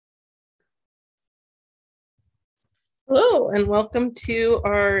Hello, and welcome to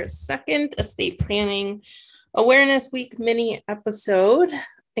our second estate planning awareness week mini episode.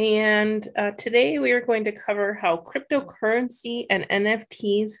 And today we are going to cover how cryptocurrency and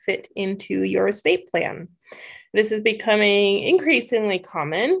NFTs fit into your estate plan. This is becoming increasingly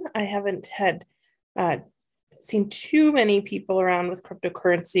common. I haven't had seen too many people around with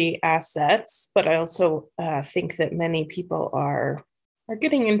cryptocurrency assets, but I also think that many people are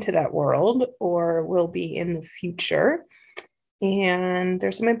getting into that world or will be in the future. And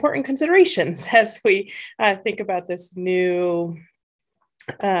there's some important considerations as we think about these new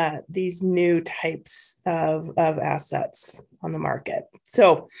types of assets on the market.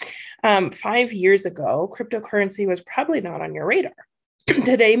 So 5 years ago, cryptocurrency was probably not on your radar.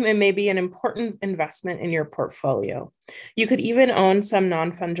 Today, it may be an important investment in your portfolio. You could even own some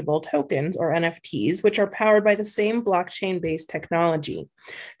non fungible tokens or NFTs, which are powered by the same blockchain based technology.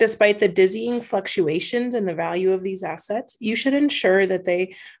 Despite the dizzying fluctuations in the value of these assets, you should ensure that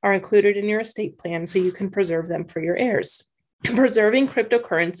they are included in your estate plan so you can preserve them for your heirs. Preserving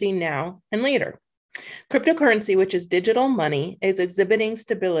cryptocurrency now and later. Cryptocurrency, which is digital money, is exhibiting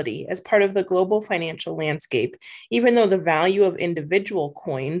stability as part of the global financial landscape, even though the value of individual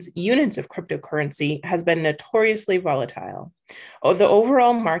coins, units of cryptocurrency, has been notoriously volatile. The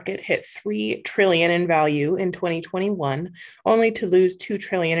overall market hit 3 trillion in value in 2021, only to lose 2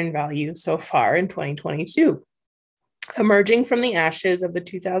 trillion in value so far in 2022. Emerging from the ashes of the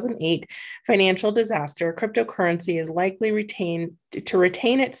 2008 financial disaster, cryptocurrency is likely to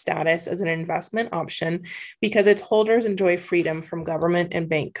retain its status as an investment option because its holders enjoy freedom from government and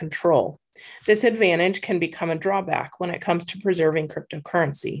bank control. This advantage can become a drawback when it comes to preserving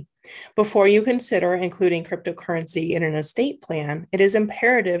cryptocurrency. Before you consider including cryptocurrency in an estate plan, it is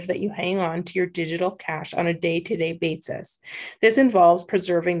imperative that you hang on to your digital cash on a day-to-day basis. This involves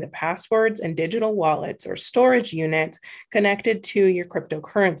preserving the passwords and digital wallets or storage units connected to your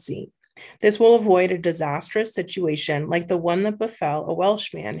cryptocurrency. This will avoid a disastrous situation like the one that befell a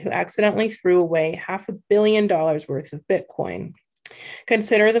Welshman who accidentally threw away $500 million worth of Bitcoin.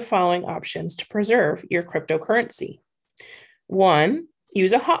 Consider the following options to preserve your cryptocurrency. One,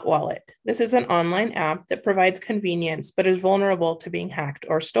 use a hot wallet. This is an online app that provides convenience but is vulnerable to being hacked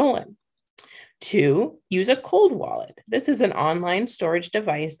or stolen. Two, use a cold wallet. This is an online storage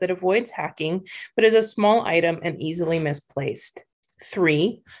device that avoids hacking but is a small item and easily misplaced.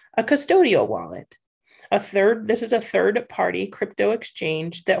 Three, a custodial wallet. This is a third-party crypto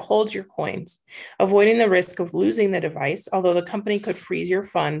exchange that holds your coins, avoiding the risk of losing the device, although the company could freeze your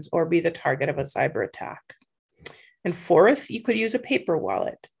funds or be the target of a cyber attack. And fourth, you could use a paper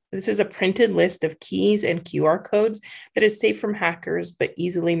wallet. This is a printed list of keys and QR codes that is safe from hackers but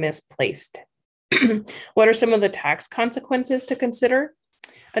easily misplaced. What are some of the tax consequences to consider?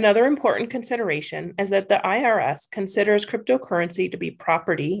 Another important consideration is that the IRS considers cryptocurrency to be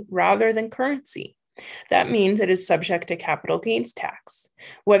property rather than currency. That means it is subject to capital gains tax.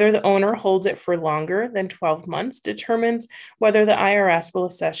 Whether the owner holds it for longer than 12 months determines whether the IRS will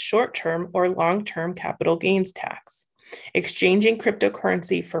assess short-term or long-term capital gains tax. Exchanging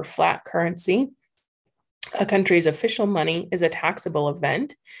cryptocurrency for fiat currency, a country's official money, is a taxable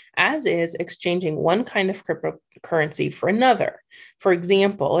event, as is exchanging one kind of cryptocurrency for another. For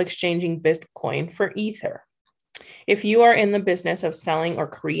example, exchanging Bitcoin for Ether. If you are in the business of selling or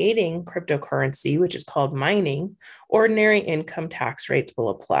creating cryptocurrency, which is called mining, ordinary income tax rates will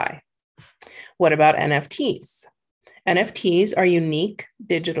apply. What about NFTs? NFTs are unique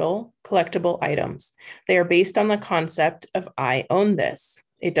digital collectible items. They are based on the concept of I own this.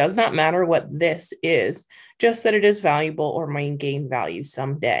 It does not matter what this is, just that it is valuable or may gain value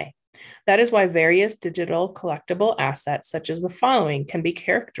someday. That is why various digital collectible assets, such as the following, can be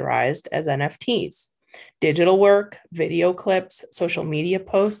characterized as NFTs: digital work, video clips, social media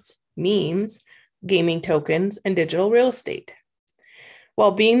posts, memes, gaming tokens, and digital real estate.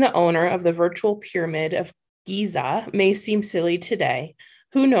 While being the owner of the virtual pyramid of Giza may seem silly today,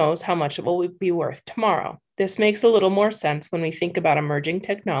 who knows how much it will be worth tomorrow? This makes a little more sense when we think about emerging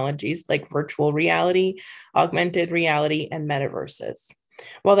technologies like virtual reality, augmented reality, and metaverses.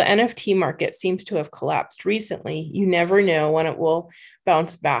 While the NFT market seems to have collapsed recently, you never know when it will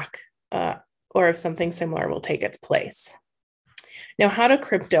bounce back or if something similar will take its place. Now, how do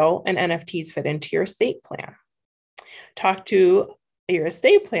crypto and NFTs fit into your estate plan? Talk to your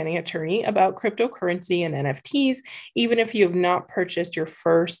estate planning attorney about cryptocurrency and NFTs, even if you have not purchased your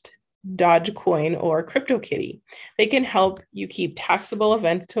first Dogecoin or CryptoKitty. They can help you keep taxable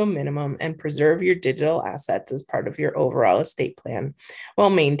events to a minimum and preserve your digital assets as part of your overall estate plan while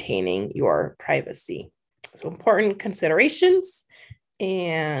maintaining your privacy. So, important considerations.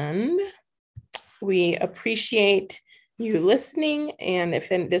 And we appreciate you listening. And if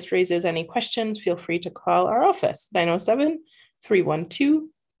this raises any questions, feel free to call our office,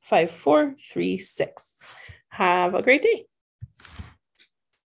 907-312-5436. Have a great day.